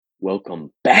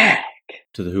Welcome back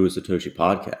to the Who is Satoshi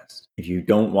podcast. If you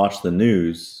don't watch the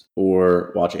news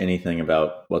or watch anything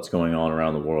about what's going on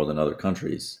around the world in other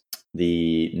countries,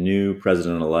 the new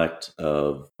president-elect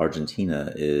of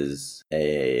Argentina is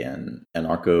an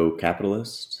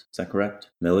anarcho-capitalist. Is that correct?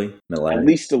 Milei? At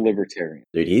least a libertarian.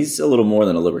 Dude, he's a little more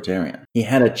than a libertarian. He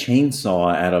had a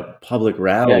chainsaw at a public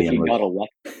rally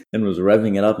and was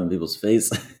revving it up in people's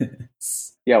faces.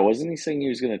 Yeah, wasn't he saying he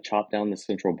was going to chop down the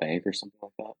central bank or something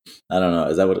like that? I don't know.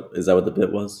 Is that what the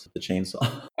bit was? The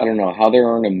chainsaw? I don't know. How there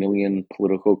aren't a million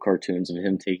political cartoons of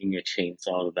him taking a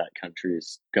chainsaw to that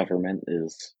country's government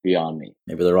is beyond me.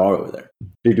 Maybe there are over there.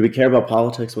 Dude, do we care about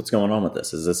politics? What's going on with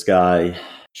this? Is this guy...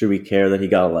 Should we care that he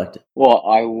got elected? Well,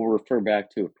 I will refer back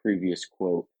to a previous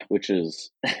quote, which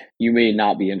is, you may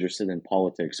not be interested in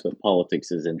politics, but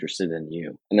politics is interested in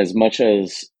you. And as much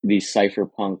as these super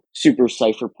Satoshi,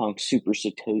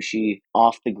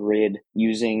 off the grid,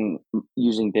 using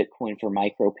Bitcoin for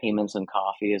micropayments and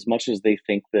coffee, as much as they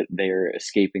think that they're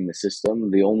escaping the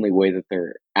system, the only way that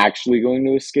they're actually going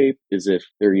to escape is if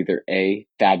they're either A,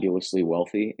 fabulously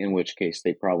wealthy, in which case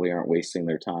they probably aren't wasting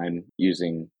their time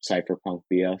using cypherpunk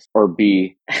BS, or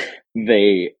B,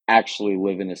 they actually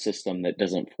live in a system that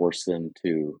doesn't force them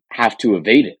to have to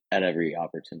evade it at every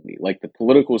opportunity. Like, the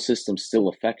political system still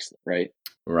affects them, right?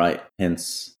 Right.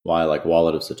 Hence why,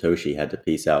 Wallet of Satoshi had to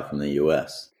peace out from the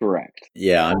U.S. Correct.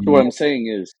 Yeah. So what I'm saying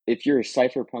is, if you're a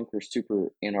cypherpunk or super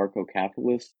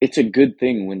anarcho-capitalist, it's a good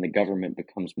thing when the government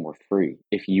becomes more free,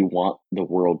 if you want the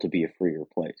world to be a freer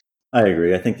place. I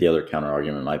agree. I think the other counter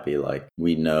argument might be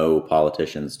we know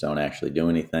politicians don't actually do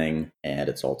anything and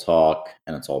it's all talk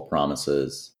and it's all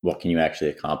promises. What can you actually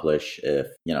accomplish if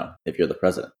you're the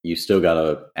president? You still got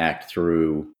to act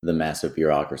through the massive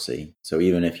bureaucracy. So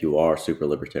even if you are super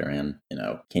libertarian,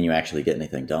 can you actually get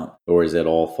anything done? Or is it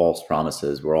all false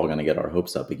promises? We're all going to get our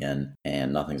hopes up again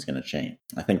and nothing's going to change.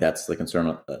 I think that's the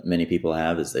concern that many people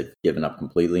have, is they've given up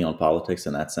completely on politics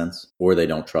in that sense, or they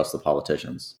don't trust the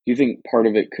politicians. Do you think part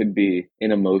of it could be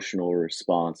an emotional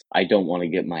response? I don't want to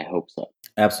get my hopes up.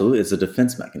 Absolutely. It's a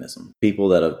defense mechanism. People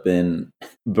that have been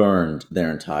burned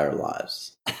their entire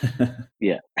lives.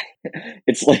 Yeah.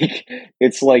 It's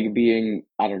like being,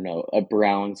 I don't know, a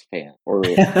Browns fan or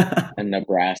a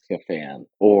Nebraska fan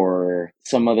or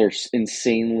some other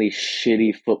insanely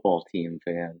shitty football team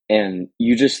fan. And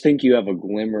you just think you have a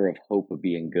glimmer of hope of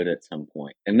being good at some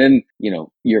point. And then,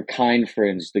 your kind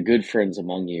friends, the good friends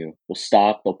among you, will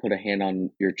stop, they'll put a hand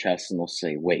on your chest and they'll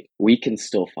say, wait, we can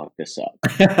still fuck this up.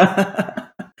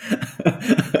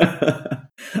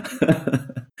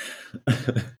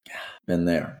 Been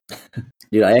there.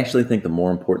 Dude, I actually think the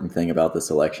more important thing about this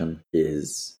election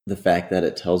is the fact that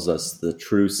it tells us the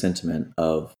true sentiment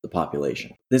of the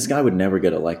population. This guy would never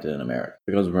get elected in America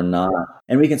because we're not.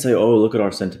 And we can say, oh, look at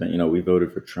our sentiment. We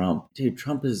voted for Trump. Dude,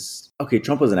 Trump was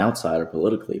an outsider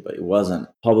politically, but he wasn't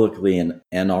publicly an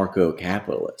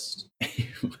anarcho-capitalist.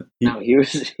 No, he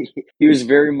was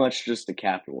very much just a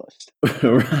capitalist.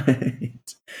 Right.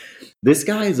 This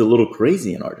guy is a little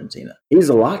crazy in Argentina. He's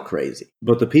a lot crazy,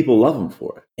 but the people love him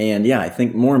for it. And yeah, I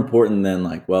think more important than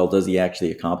does he actually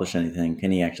accomplish anything?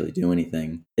 Can he actually do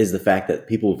anything? Is the fact that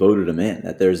people voted him in,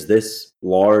 that there's this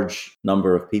large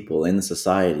number of people in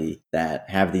society that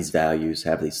have these values,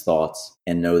 have these thoughts,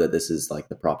 and know that this is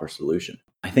the proper solution.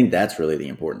 I think that's really the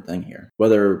important thing here.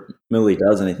 Whether Milei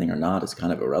does anything or not is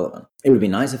kind of irrelevant. It would be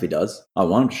nice if he does. I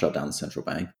want him to shut down the central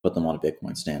bank, put them on a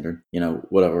Bitcoin standard,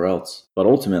 whatever else. But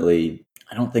ultimately,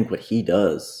 I don't think what he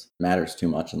does matters too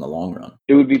much in the long run.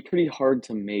 It would be pretty hard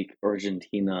to make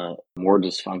Argentina more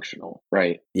dysfunctional,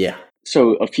 right? Yeah.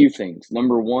 So a few things.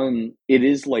 Number one, it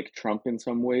is like Trump in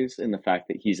some ways, in the fact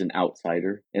that he's an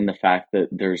outsider, in the fact that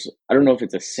I don't know if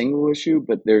it's a single issue,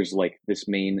 but there's this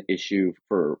main issue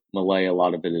for Milei. A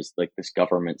lot of it is this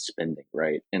government spending,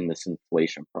 right? And this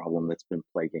inflation problem that's been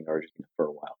plaguing Argentina for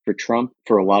a while. For Trump,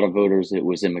 for a lot of voters, it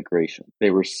was immigration. They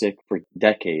were sick for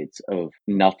decades of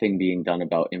nothing being done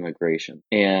about immigration.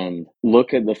 And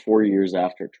look at the 4 years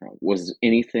after Trump. Was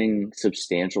anything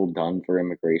substantial done for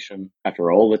immigration?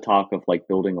 After all the talk of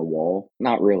building a wall?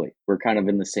 Not really. We're kind of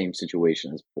in the same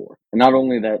situation as before. And not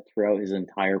only that, throughout his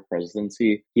entire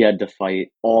presidency, he had to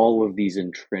fight all of these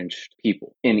entrenched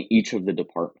people in each of the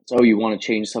departments. Oh, you want to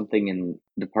change something in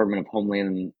Department of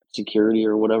Homeland security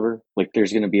or whatever. Like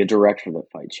there's going to be a director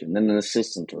that fights you, and then an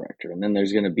assistant director, and then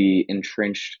there's going to be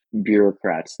entrenched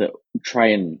bureaucrats that try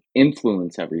and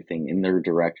influence everything in their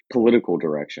direct political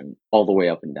direction all the way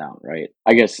up and down, right?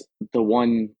 I guess the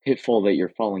one pitfall that you're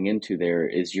falling into there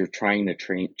is you're trying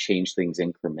to change things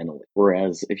incrementally.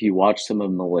 Whereas if you watch some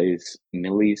of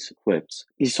Millei's clips,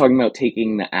 he's talking about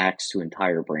taking the axe to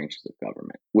entire branches of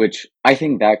government, which I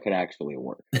think that could actually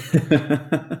work.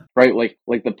 Right?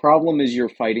 Like the problem is you're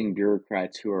fighting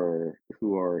bureaucrats who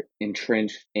are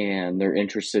entrenched and they're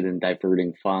interested in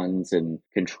diverting funds and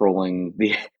controlling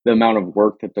the amount of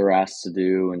work that they're asked to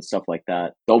do and stuff like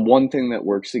that. The one thing that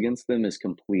works against them is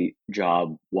complete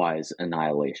job-wise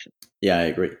annihilation. Yeah, I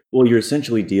agree. Well, you're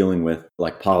essentially dealing with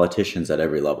like politicians at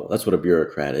every level. That's what a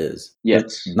bureaucrat is.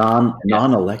 Yes.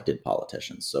 Non-elected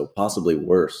politicians, so possibly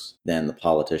worse than the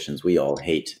politicians we all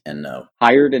hate and know.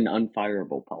 Hired and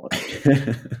unfireable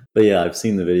politicians. But yeah, I've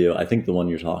seen the video. I think the one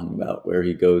you're talking about where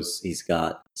he's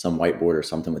got some whiteboard or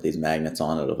something with these magnets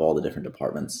on it of all the different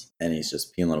departments, and he's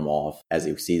just peeling them off as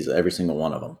he sees every single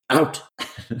one of them. Out!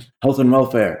 Health and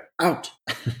welfare, out!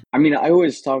 I mean, I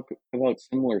always talk about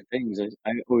similar things. I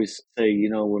always say,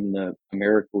 when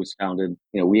America was founded,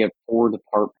 we have four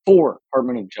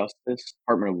Department of Justice,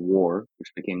 Department of War,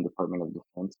 which became Department of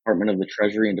Defense, Department of the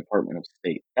Treasury, and Department of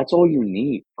State. That's all you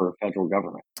need for a federal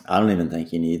government. I don't even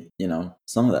think you need,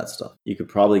 some of that stuff. You could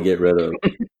probably get rid of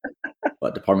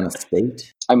what, Department of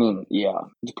State? I mean, yeah.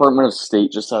 Department of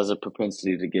State just has a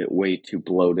propensity to get way too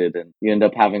bloated, and you end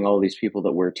up having all these people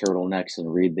that wear turtlenecks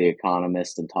and read The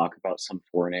Economist and talk about some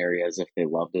foreign area as if they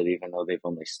loved it, even though they've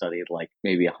only studied like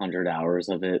maybe 100 hours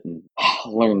of it and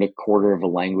learned a quarter of a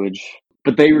language.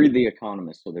 But they read The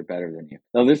Economist, so they're better than you.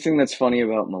 The other thing that's funny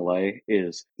about Milei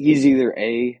is he's either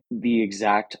the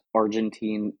exact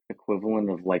Argentine equivalent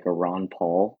of like a Ron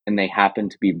Paul, and they happen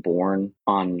to be born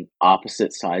on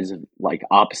opposite sides of like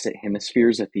opposite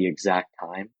hemispheres at the exact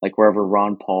time. Like wherever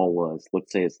Ron Paul was,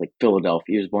 let's say it's like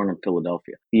Philadelphia. He was born in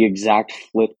Philadelphia. The exact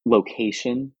flip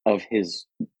location of his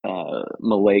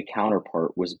Malay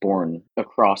counterpart was born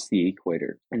across the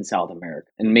equator in South America.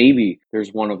 And maybe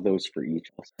there's one of those for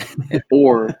each of us.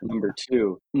 Or number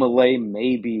two, Malay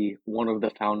may be one of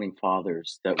the founding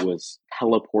fathers that was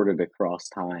teleported across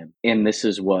time. And this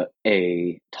is what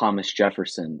a Thomas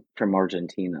Jefferson from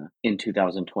Argentina in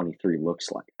 2023 looks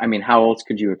like. I mean, how else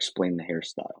could you explain the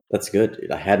hairstyle? That's good,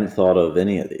 dude. I hadn't thought of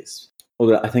any of these.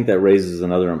 Well, I think that raises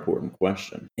another important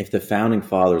question. If the founding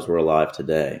fathers were alive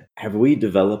today, have we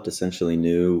developed essentially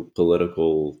new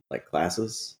political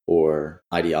classes or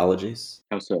ideologies?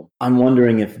 How so? I'm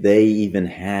wondering if they even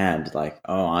had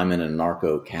I'm an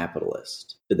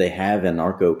anarcho-capitalist. Did they have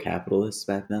anarcho-capitalists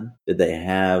back then?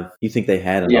 You think they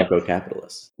had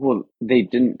anarcho-capitalists? Well, they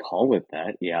didn't call it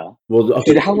that, yeah. Well,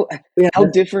 okay. Dude, how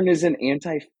different is an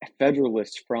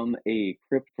anti-federalist from an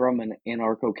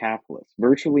anarcho-capitalist?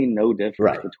 Virtually no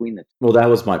difference between the two. Well, that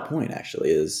was my point,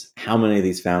 actually, is how many of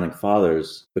these founding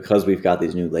fathers, because we've got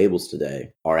these new labels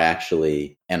today, are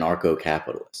actually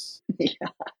anarcho-capitalists?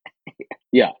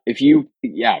 Yeah, if you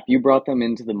brought them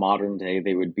into the modern day,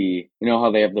 they would be,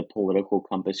 how they have the political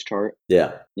compass chart?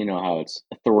 Yeah. You know how it's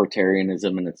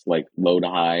authoritarianism and it's like low to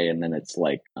high, and then it's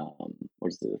like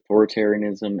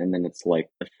authoritarianism, and then it's like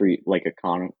the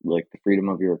freedom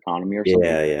of your economy or something.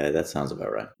 Yeah, that sounds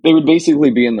about right. They would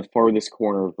basically be in the farthest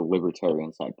corner of the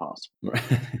libertarian side possible.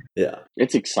 Yeah.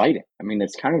 It's exciting. I mean,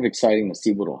 it's kind of exciting to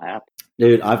see what'll happen.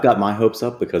 Dude, I've got my hopes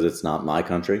up because it's not my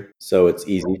country. So it's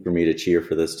easy for me to cheer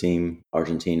for this team,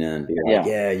 Argentina, and be like,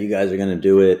 yeah, you guys are going to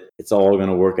do it. It's all going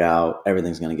to work out.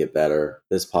 Everything's going to get better.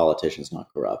 This politician's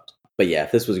not corrupt. But yeah,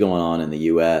 if this was going on in the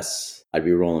U.S., I'd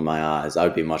be rolling my eyes. I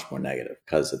would be much more negative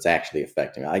because it's actually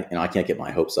affecting me. I can't get my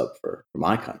hopes up for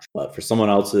my country. But for someone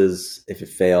else's, if it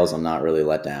fails, I'm not really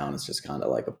let down. It's just kind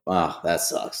of like, that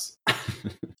sucks.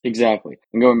 Exactly.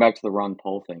 And going back to the Ron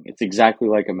Paul thing, it's exactly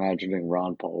like imagining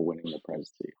Ron Paul winning the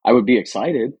presidency. I would be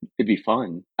excited. It'd be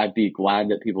fun. I'd be glad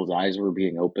that people's eyes were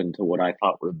being opened to what I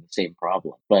thought were the same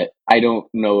problem. But I don't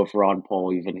know if Ron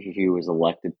Paul, even if he was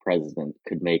elected president,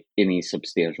 could make any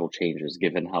substantial changes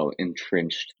given how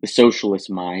entrenched the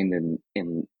socialist mind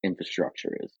and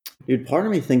infrastructure is. Dude, part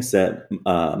of me thinks that,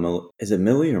 is it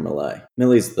Milei or Milei?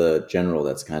 Millei's the general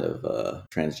that's kind of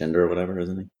transgender or whatever,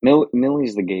 isn't he?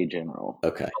 Millei's the gay general.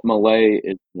 Okay. Milei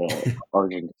is the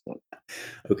Argentine.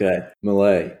 Okay,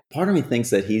 Milei. Part of me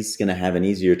thinks that he's going to have an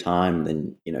easier time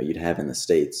than you'd have in the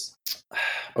States.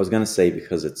 I was going to say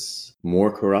because it's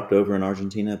more corrupt over in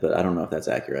Argentina, but I don't know if that's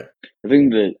accurate. I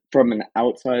think that from an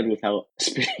outside, without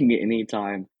spending any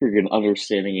time freaking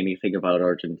understanding anything about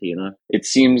Argentina, it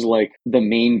seems like the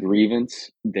main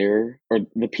grievance there, or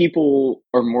the people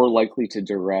are more likely to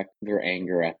direct their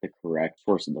anger at the correct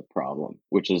source of the problem,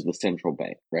 which is the central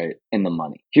bank, right? And the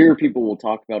money. Here, people will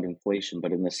talk about inflation,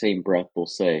 but in the same breath, they'll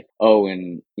say, "Oh,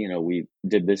 and we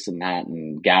did this and that,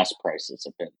 and gas prices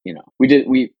have been,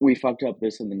 we fucked up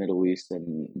this in the Middle East,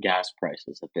 and gas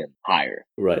prices have been higher."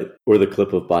 Right. Or the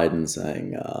clip of Biden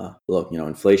saying, look,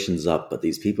 inflation's up, but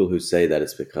these people who say that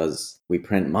it's because we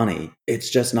print money, it's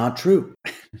just not true.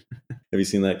 Have you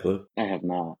seen that clip? I have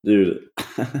not. Dude,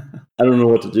 I don't know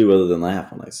what to do other than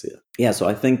laugh when I see it. Yeah, so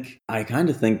I kind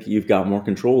of think you've got more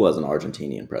control as an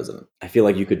Argentinian president. I feel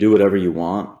like you could do whatever you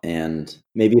want, and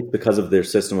maybe it's because of their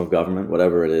system of government,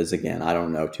 whatever it is. Again, I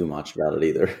don't know too much about it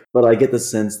either. But I get the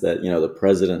sense that, the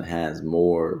president has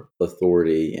more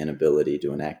authority and ability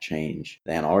to enact change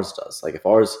than ours does. Like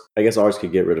I guess ours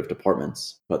could get rid of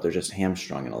departments, but they're just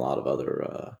hamstrung in a lot of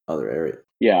other areas.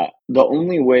 Yeah, the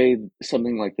only way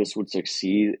something like this would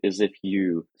succeed is if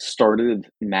you started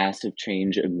massive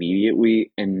change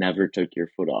immediately and never took your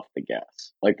foot off the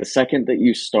gas. Like the second that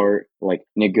you start like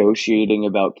negotiating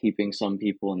about keeping some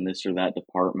people in this or that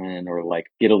department, or like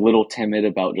get a little timid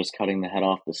about just cutting the head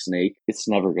off the snake, it's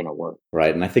never going to work.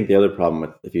 Right. And I think the other problem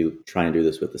with, if you try and do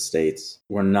this with the states,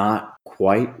 we're not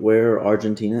quite where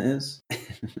Argentina is.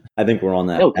 I think we're on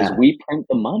that No, because path. we print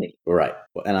the money. Right.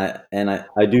 And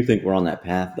I do think we're on that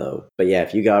path though. But yeah,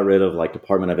 if you got rid of like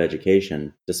Department of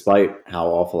Education, despite how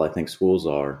awful I think schools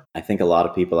are, I think a lot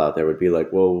of people out there would be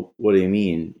like, well, what do you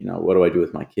mean? What do I do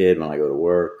with my kid when I go to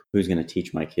work? Who's going to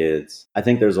teach my kids? I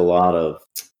think there's a lot of,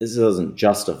 this doesn't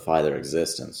justify their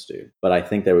existence, dude. But I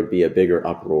think there would be a bigger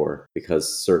uproar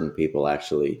because certain people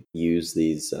actually use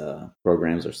these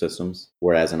programs or systems.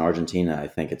 Whereas in Argentina, I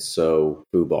think it's so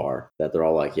foobar that they're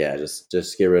all like, yeah,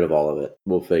 just get rid of all of it.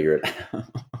 We'll figure it out.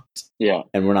 Yeah.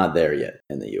 And we're not there yet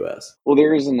in the US. Well,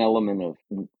 there is an element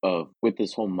of with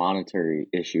this whole monetary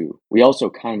issue, we also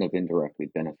kind of indirectly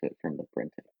benefit from the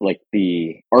printing. Like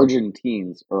the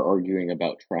Argentines are arguing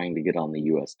about trying to get on the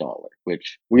US dollar,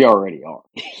 which we already are.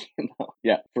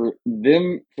 Yeah, for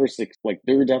them, like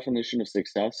their definition of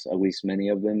success, at least many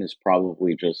of them, is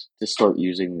probably just to start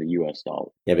using the US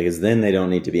dollar. Yeah, because then they don't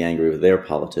need to be angry with their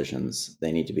politicians.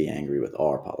 They need to be angry with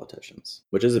our politicians,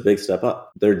 which is a big step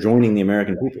up. They're joining the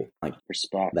American people. Like,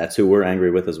 respect. That's who we're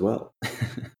angry with as well.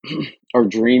 Our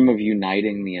dream of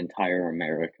uniting the entire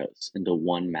Americas into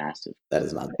one massive. That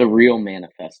is not the real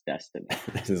manifest destiny.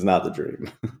 That is not the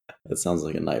dream. That sounds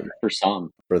like a nightmare. For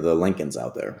some. For the Lincolns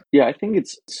out there. Yeah, I think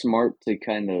it's smart to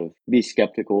kind of be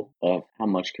skeptical of how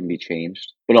much can be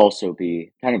changed, but also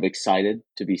be kind of excited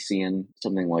to be seeing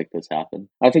something like this happen.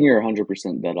 I think you're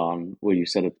 100% dead on what you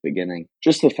said at the beginning.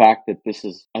 Just the fact that this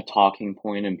is a talking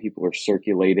point and people are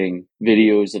circulating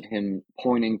videos of him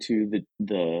pointing to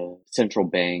the central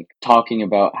bank, talking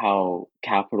about how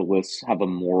capitalists have a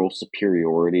moral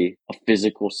superiority, a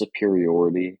physical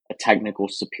superiority, a technical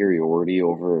superiority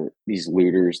over these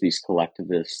looters, these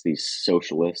collectivists, these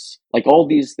socialists. Like all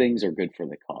these things are good for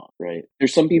the cause, right?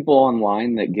 There's some people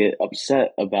online that get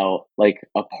upset about like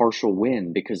a partial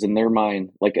win because in their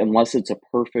mind, like unless it's a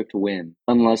perfect win,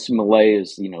 unless Milei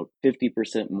is,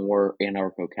 50% more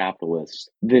anarcho-capitalist,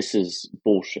 this is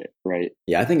bullshit, right?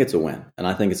 Yeah, I think it's a win and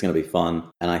I think it's going to be fun.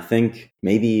 And I think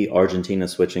maybe Argentina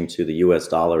switching to the US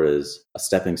dollar is a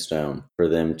stepping stone for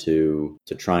them to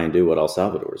try and do what El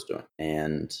Salvador is doing.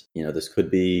 And, this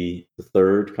could be the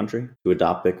third country to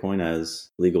adopt Bitcoin as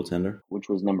legal tender. Which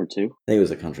was number 2? I think it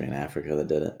was a country in Africa that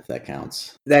did it, if that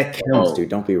counts. That counts, dude.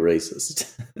 Don't be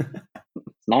racist.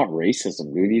 It's not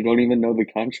racism, dude. You don't even know the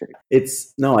country.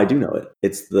 No, I do know it.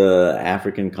 It's the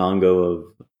African Congo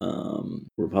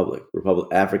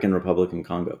of African Republican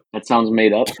Congo. That sounds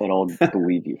made up, but I'll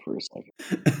believe you for a second.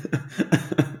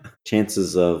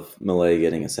 Chances of Milei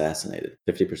getting assassinated,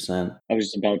 50%. I was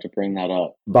just about to bring that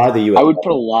up. By the U.S. I would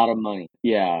put a lot of money.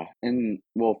 Yeah. And,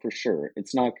 well, for sure.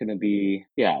 It's not going to be,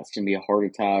 it's going to be a heart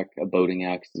attack, a boating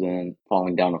accident,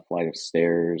 falling down a flight of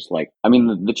stairs. Like, I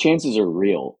mean, the chances are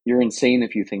real. You're insane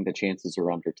if you think the chances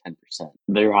are under 10%.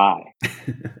 They're high.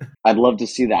 I'd love to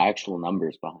see the actual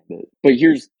numbers behind it. But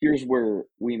here's where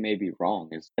we may be wrong.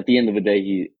 Is at the end of the day,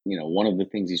 he, one of the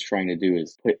things he's trying to do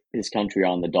is put his country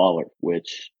on the dollar,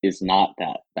 which is not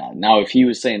that bad. Now, if he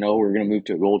was saying, "Oh, we're going to move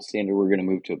to a gold standard, we're going to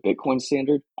move to a Bitcoin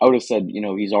standard," I would have said,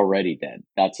 he's already dead.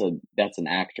 That's an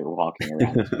actor walking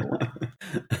around.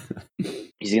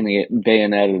 He's going to get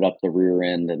bayoneted up the rear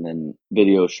end and then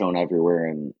video shown everywhere,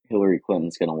 and Hillary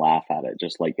Clinton's going to laugh at it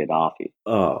just like Gaddafi.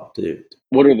 Oh, dude.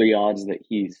 what are the odds that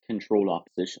he's controlled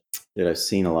opposition? Dude, I've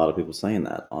seen a lot of people saying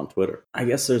that on Twitter. I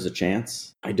guess there's a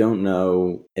chance. I don't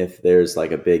know if there's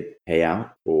like a big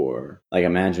payout or like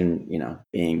imagine,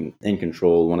 being in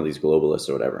control, one of these globalists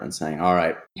or whatever, and saying, all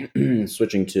right,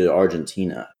 switching to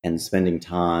Argentina and spending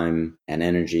time and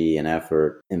energy and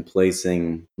effort in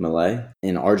placing Milei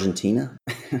in Argentina.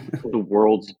 The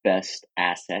world's best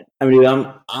asset. I mean,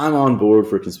 I'm on board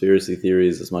for conspiracy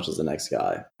theories as much as the next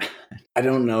guy. I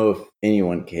don't know if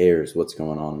anyone cares what's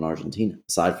going on in Argentina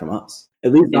aside from us.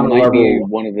 At least It on a might be level.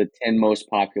 one of the 10 most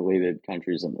populated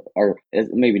countries or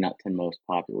maybe not 10 most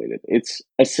populated. It's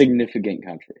a significant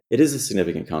country. It is a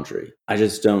significant country. I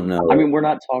just don't know. I mean, we're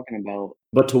not talking about.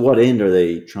 But to what end are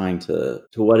they trying to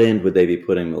what end would they be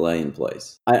putting Milei in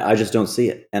place? I just don't see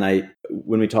it. And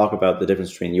when we talk about the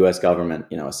difference between U.S. government,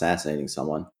 assassinating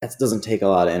someone, that doesn't take a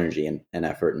lot of energy and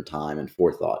effort and time and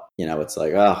forethought. It's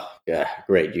like, oh, yeah,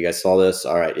 great. You guys saw this?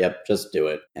 All right. Yep. Just do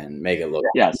it and make it look.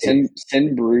 Yeah.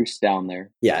 Send Bruce down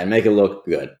there. Yeah. And make it look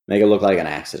good. Make it look like an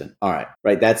accident. All right.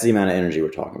 Right. That's the amount of energy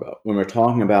we're talking about. When we're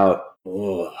talking about,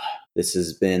 this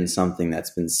has been something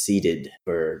that's been seeded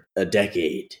for a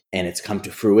decade and it's come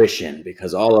to fruition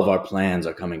because all of our plans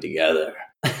are coming together.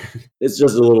 It's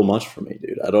just a little much for me,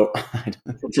 dude. I don't.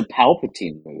 It's a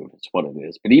Palpatine move. It's what it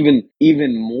is. But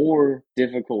even more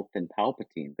difficult than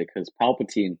Palpatine, because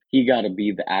Palpatine, he got to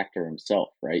be the actor himself,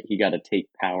 right? He got to take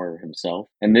power himself.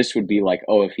 And this would be like,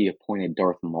 if he appointed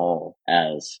Darth Maul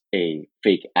as a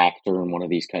fake actor in one of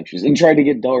these countries and tried to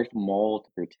get Darth Maul to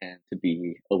pretend to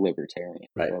be a libertarian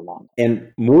for a long time.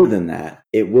 And more than that,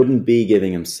 it wouldn't be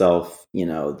giving himself,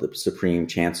 the supreme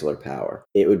chancellor power.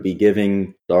 It would be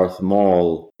giving Darth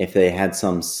Maul, if they had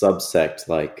some subsect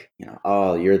like,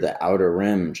 you're the Outer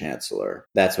Rim chancellor.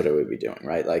 That's what it would be doing,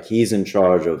 right? Like he's in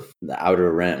charge of the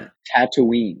Outer Rim.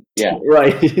 Tatooine. Yeah.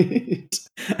 Right.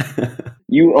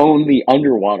 You own the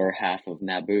underwater half of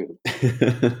Naboo.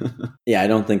 Yeah, I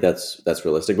don't think that's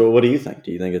realistic. But what do you think?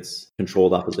 Do you think it's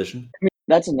controlled opposition? I mean,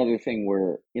 that's another thing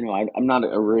where I'm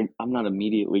not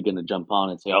immediately going to jump on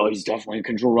and say, he's definitely a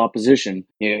controlled opposition.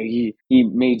 He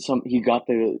got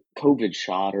the COVID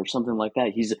shot or something like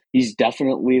that. He's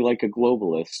definitely like a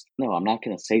globalist. No, I'm not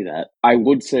going to say that. I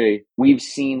would say we've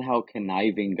seen how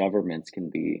conniving governments can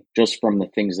be just from the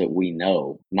things that we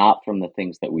know, not from the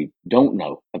things that we don't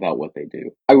know about what they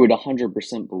do. I would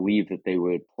 100% believe that they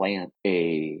would plant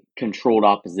a controlled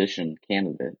opposition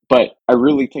candidate, but I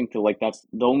really think that that's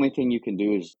the only thing you can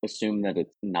do is assume that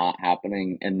it's not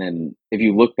happening. And then if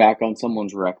you look back on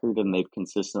someone's record and they've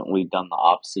consistently done the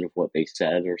opposite of what they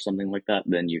said or something like that,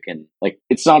 then you can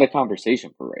it's not a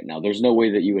conversation for right now. There's no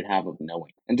way that you would have of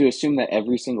knowing. And to assume that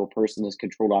every single person is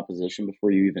controlled opposition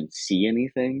before you even see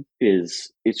anything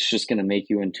it's just going to make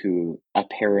you into a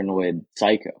paranoid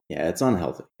psycho. Yeah, it's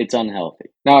unhealthy. It's unhealthy.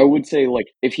 Now, I would say,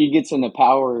 if he gets into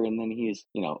power and then he's,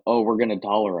 we're going to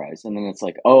dollarize. And then it's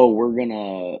like, we're going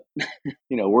to,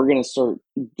 we're going to start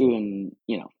doing,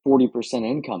 40%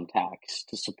 income tax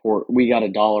to support. We got to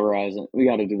dollarize and we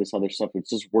got to do this other stuff.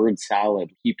 It's just word salad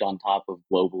heaped on top of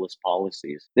globalist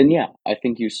policies. Then, yeah, I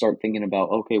think you start thinking about,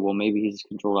 okay, well, maybe he's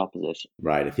controlled opposition.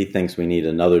 Right. If he thinks we need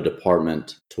another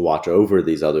department to watch over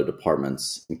these other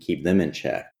departments and keep them in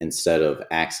check instead of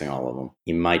axing all of them,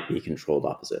 he might be controlled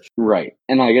opposition. Right.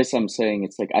 And I guess I'm saying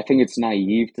I think it's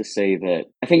naive to say that.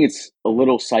 I think it's a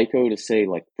little psycho to say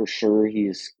for sure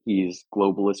he's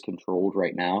globalist controlled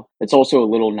right now. It's also a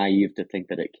little naive to think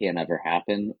that it can't ever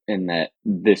happen and that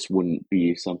this wouldn't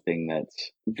be something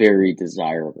that's very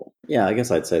desirable. Yeah, I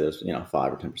guess I'd say there's 5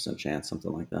 or 10% chance,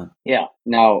 something like that. Yeah.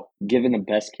 Now, given a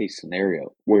best case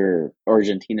scenario where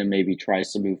Argentina maybe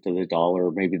tries to move to the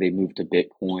dollar, maybe they move to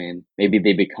Bitcoin, maybe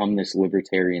they become this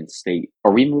libertarian state.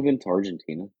 Are we moving to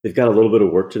Argentina? They've got a little bit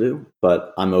of work to do,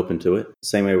 but I'm open to it.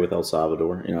 Same way with El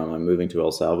Salvador. I'm moving to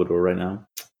El Salvador right now.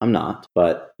 I'm not,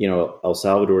 but El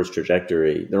Salvador's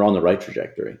trajectory, they're on the right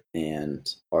trajectory, and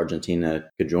Argentina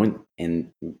could join them.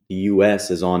 And the U.S.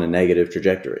 is on a negative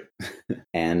trajectory.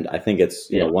 And I think it's,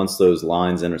 once those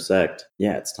lines intersect,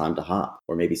 it's time to hop,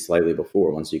 or maybe slightly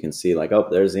before, once you can see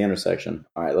there's the intersection.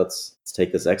 All right, let's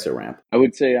take this exit ramp. I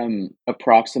would say I'm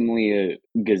approximately a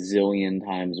gazillion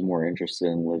times more interested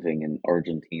in living in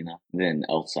Argentina than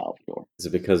El Salvador. Is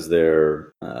it because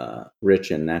they're rich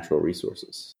in natural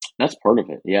resources? That's part of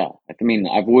it, yeah. I mean,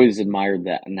 I've always admired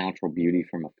that natural beauty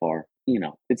from afar.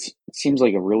 It seems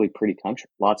like a really pretty country.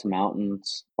 Lots of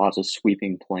mountains, lots of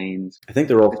sweeping plains. I think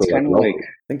they're also wealthy.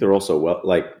 I think they're also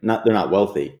they're not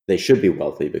wealthy. They should be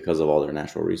wealthy because of all their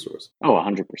natural resources. Oh,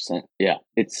 100%. Yeah.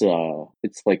 It's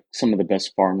like some of the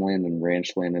best farmland and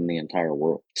ranch land in the entire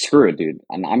world. Screw it, dude.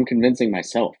 I'm convincing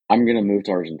myself. I'm going to move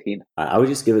to Argentina. I would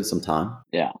just give it some time.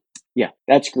 Yeah. Yeah,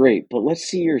 that's great. But let's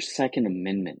see your Second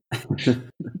Amendment.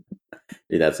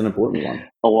 Yeah, that's an important one.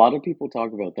 A lot of people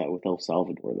talk about that with El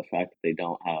Salvador, the fact that they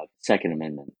don't have Second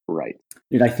Amendment rights,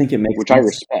 Dude, I think it makes which I sense.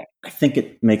 respect. I think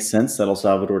it makes sense that El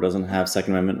Salvador doesn't have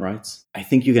Second Amendment rights. I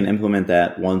think you can implement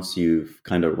that once you've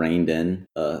kind of reined in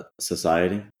a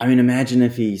society. I mean, imagine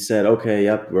if he said, okay,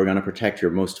 yep, we're going to protect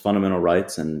your most fundamental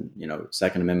rights and,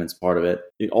 Second Amendment's part of it.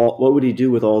 What would he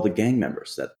do with all the gang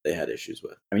members that they had issues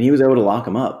with? I mean, he was able to lock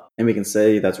them up, and we can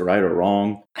say that's right or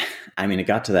wrong. I mean, it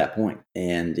got to that point.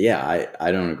 And yeah,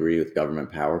 I don't agree with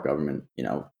government power, government,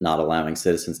 not allowing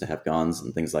citizens to have guns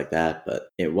and things like that. But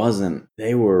it wasn't,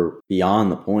 they were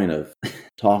beyond the point of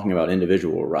talking about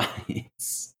individual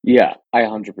rights. Yeah, I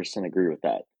 100% agree with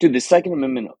that. Dude, the Second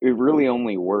Amendment, it really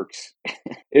only works.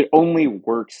 It only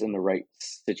works in the right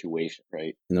situation,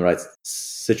 right? In the right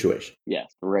situation.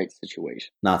 Yes, the right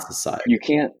situation. Not society. You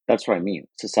can't, that's what I mean.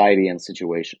 Society and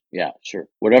situation. Yeah, sure.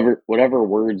 Whatever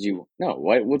words you, no,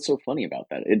 what's so funny about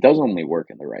that? It does only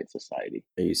work in the right society.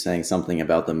 Are you saying something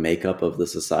about the makeup of the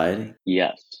society?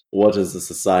 Yes. What does the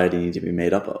society need to be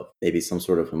made up of? Maybe some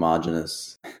sort of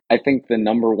homogenous. I think the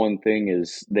number one thing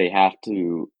is they have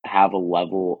to have a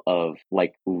level of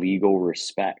like legal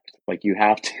respect. Like you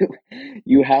have to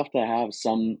have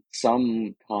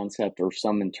some concept or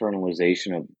some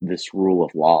internalization of this rule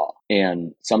of law.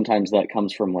 And sometimes that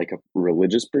comes from like a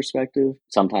religious perspective.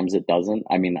 Sometimes it doesn't.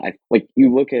 I mean,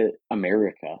 you look at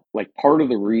America, like part of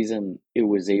the reason it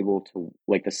was able to,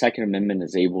 like the Second Amendment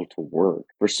is able to work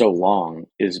for so long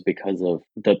is because of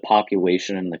the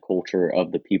population and the culture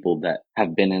of the people that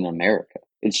have been in America.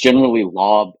 It's generally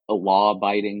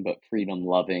law-abiding, but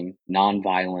freedom-loving,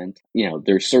 non-violent.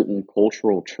 There's certain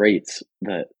cultural traits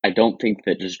that I don't think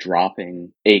that just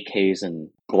dropping AKs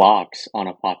and Glocks on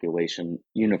a population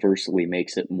universally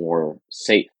makes it more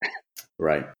safe.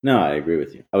 Right. No, I agree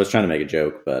with you. I was trying to make a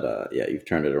joke, but yeah, you've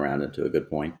turned it around into a good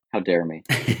point. How dare me?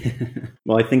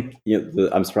 Well, I think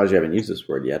I'm surprised you haven't used this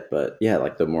word yet, but yeah,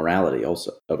 like the morality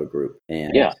also of a group,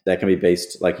 and yeah, that can be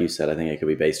based, like you said. I think it could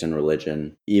be based in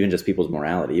religion, even just people's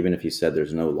morality. Even if you said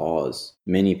there's no laws,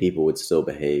 many people would still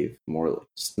behave morally.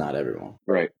 Just not everyone.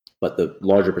 Right. But the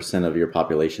larger percent of your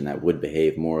population that would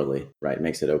behave morally, right,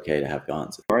 makes it okay to have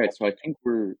guns. All right, so I think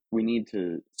we need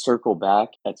to circle back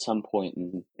at some point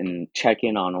and check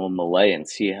in on old Milei and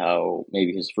see how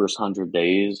maybe his first 100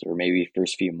 days or maybe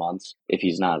first few months, if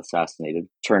he's not assassinated,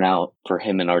 turn out for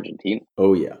him in Argentina.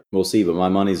 Oh yeah, we'll see. But my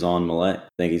money's on Milei. I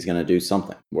think he's going to do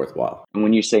something worthwhile. And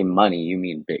when you say money, you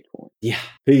mean Bitcoin. Yeah.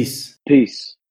 Peace. Peace.